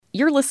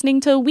You're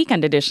listening to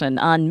Weekend Edition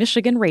on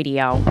Michigan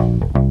Radio.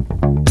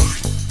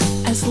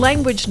 As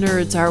language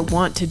nerds are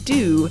wont to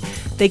do,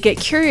 they get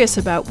curious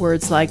about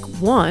words like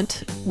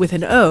want with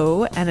an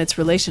O and its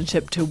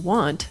relationship to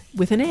want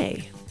with an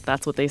A.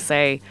 That's what they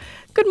say.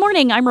 Good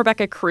morning, I'm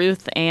Rebecca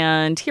Kruth,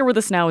 and here with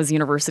us now is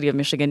University of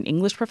Michigan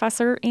English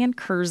professor Ann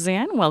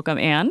Curzan. Welcome,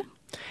 Ann.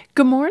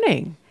 Good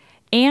morning.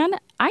 Ann,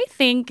 I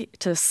think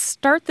to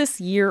start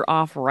this year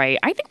off right,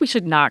 I think we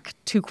should knock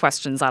two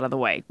questions out of the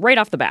way right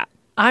off the bat.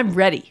 I'm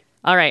ready.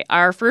 All right,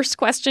 our first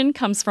question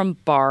comes from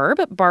Barb.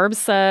 Barb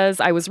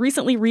says, I was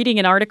recently reading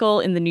an article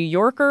in The New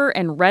Yorker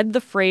and read the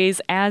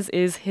phrase, as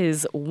is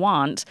his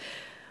want.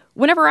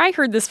 Whenever I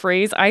heard this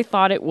phrase, I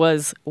thought it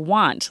was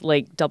want,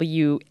 like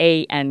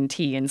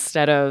W-A-N-T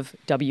instead of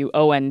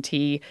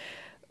W-O-N-T.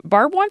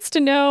 Barb wants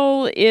to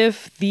know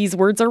if these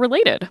words are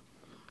related.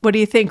 What do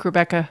you think,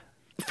 Rebecca?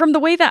 From the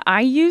way that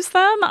I use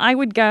them, I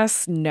would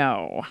guess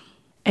no.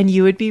 And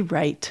you would be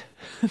right.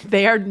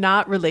 They are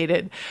not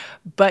related,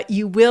 but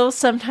you will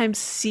sometimes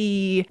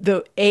see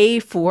the A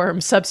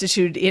form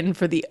substituted in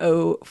for the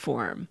O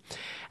form.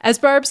 As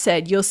Barb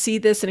said, you'll see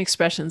this in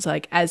expressions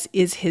like as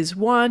is his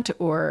want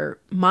or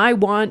my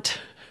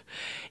want.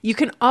 You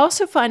can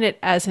also find it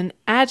as an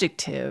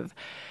adjective.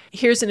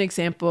 Here's an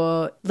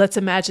example. Let's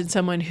imagine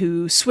someone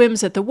who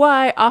swims at the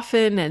Y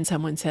often, and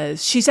someone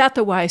says, she's at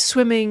the Y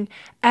swimming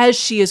as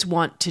she is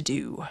wont to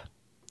do.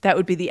 That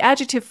would be the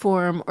adjective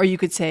form, or you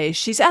could say,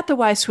 she's at the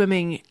Y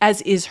swimming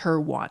as is her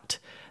wont.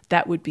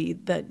 That would be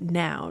the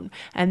noun,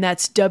 and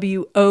that's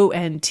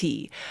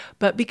W-O-N-T.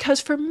 But because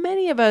for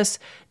many of us,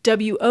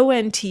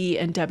 W-O-N-T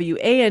and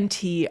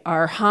W-A-N-T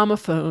are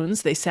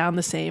homophones, they sound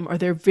the same, or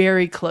they're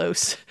very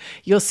close,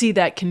 you'll see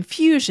that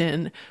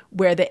confusion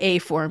where the A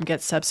form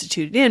gets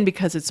substituted in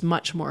because it's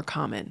much more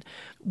common.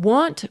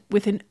 Want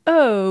with an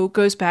O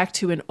goes back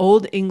to an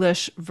Old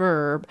English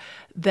verb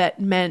that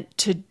meant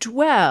to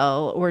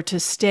dwell or to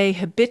stay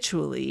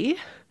habitually.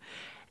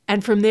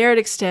 And from there it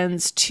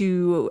extends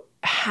to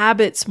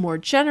habits more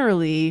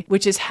generally,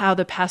 which is how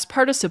the past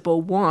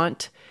participle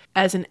want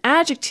as an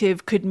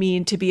adjective could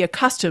mean to be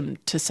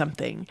accustomed to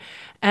something.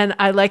 And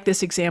I like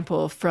this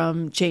example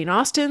from Jane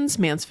Austen's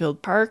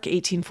Mansfield Park,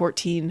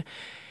 1814.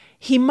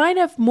 He might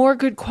have more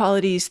good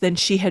qualities than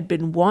she had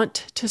been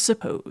wont to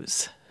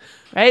suppose.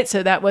 Right?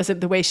 So that wasn't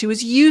the way she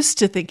was used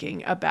to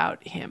thinking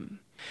about him.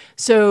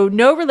 So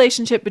no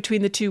relationship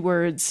between the two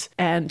words,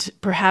 and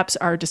perhaps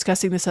our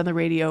discussing this on the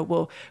radio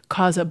will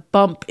cause a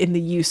bump in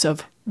the use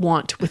of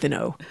want with an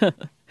O. All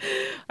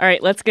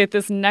right, let's get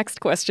this next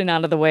question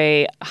out of the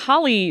way.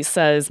 Holly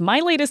says, my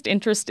latest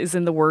interest is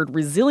in the word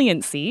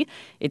resiliency.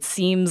 It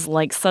seems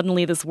like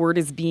suddenly this word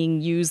is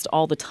being used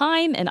all the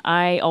time, and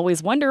I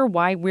always wonder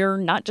why we're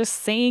not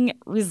just saying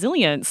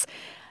resilience.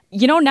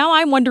 You know, now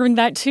I'm wondering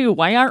that too.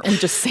 Why aren't we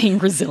just saying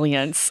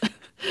resilience?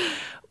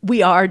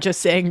 We are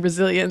just saying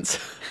resilience.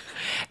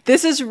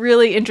 This is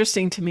really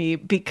interesting to me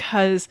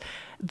because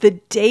the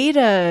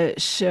data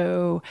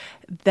show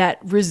that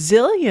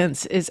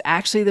resilience is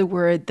actually the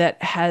word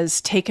that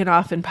has taken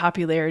off in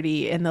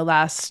popularity in the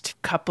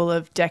last couple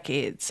of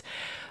decades.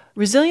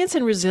 Resilience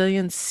and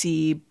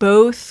resiliency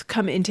both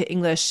come into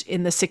English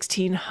in the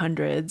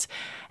 1600s.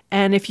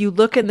 And if you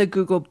look in the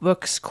Google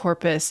Books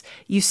corpus,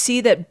 you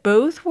see that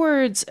both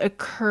words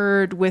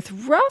occurred with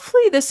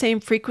roughly the same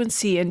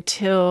frequency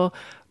until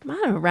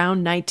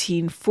around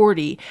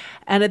 1940.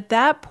 And at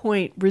that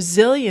point,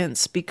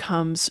 resilience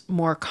becomes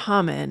more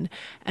common.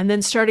 And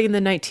then starting in the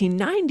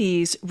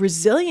 1990s,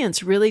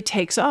 resilience really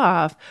takes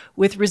off,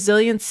 with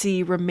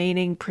resiliency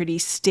remaining pretty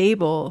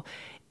stable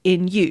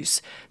in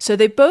use. So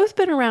they've both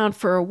been around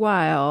for a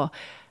while.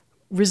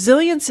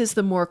 Resilience is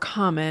the more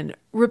common.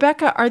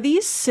 Rebecca, are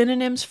these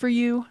synonyms for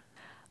you?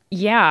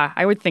 Yeah,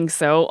 I would think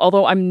so,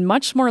 although I'm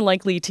much more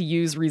likely to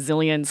use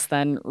resilience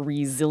than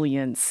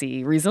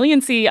resiliency.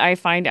 Resiliency, I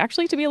find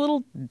actually to be a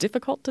little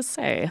difficult to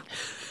say.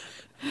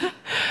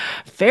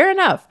 Fair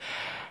enough.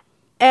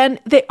 And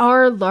they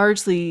are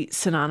largely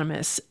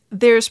synonymous.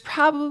 There's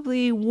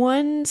probably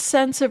one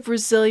sense of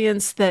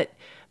resilience that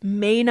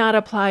may not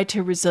apply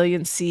to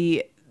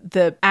resiliency,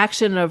 the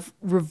action of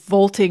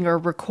revolting or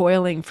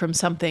recoiling from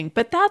something,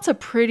 but that's a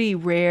pretty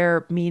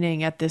rare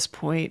meaning at this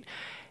point.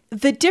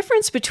 The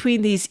difference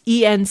between these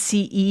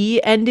ENCE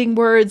ending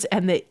words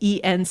and the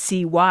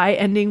ENCY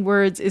ending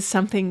words is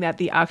something that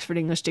the Oxford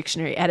English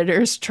Dictionary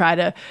editors try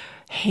to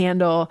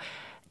handle.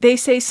 They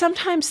say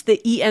sometimes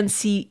the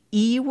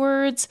ENCE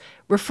words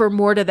refer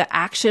more to the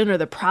action or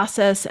the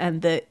process,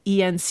 and the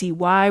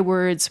ENCY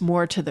words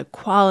more to the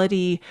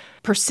quality,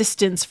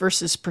 persistence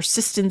versus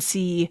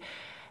persistency.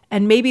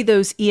 And maybe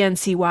those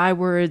ENCY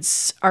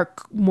words are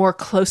more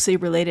closely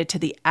related to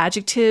the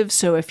adjective.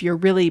 So if you're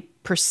really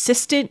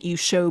persistent, you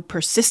show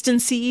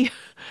persistency,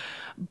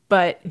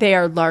 but they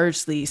are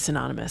largely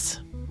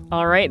synonymous.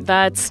 All right,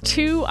 that's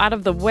two out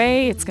of the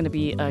way. It's going to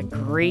be a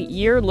great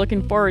year.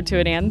 Looking forward to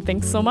it, Ann.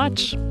 Thanks so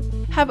much.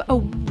 Have a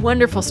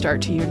wonderful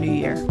start to your new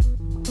year.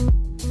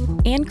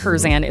 Ann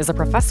Curzan is a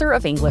professor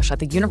of English at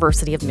the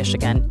University of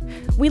Michigan.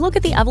 We look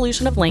at the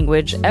evolution of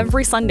language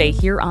every Sunday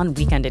here on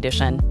Weekend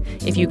Edition.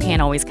 If you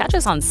can't always catch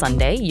us on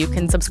Sunday, you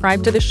can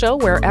subscribe to the show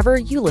wherever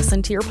you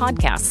listen to your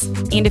podcasts.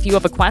 And if you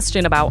have a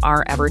question about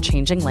our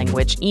ever-changing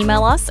language,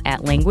 email us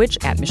at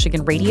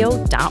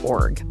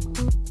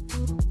language@michiganradio.org.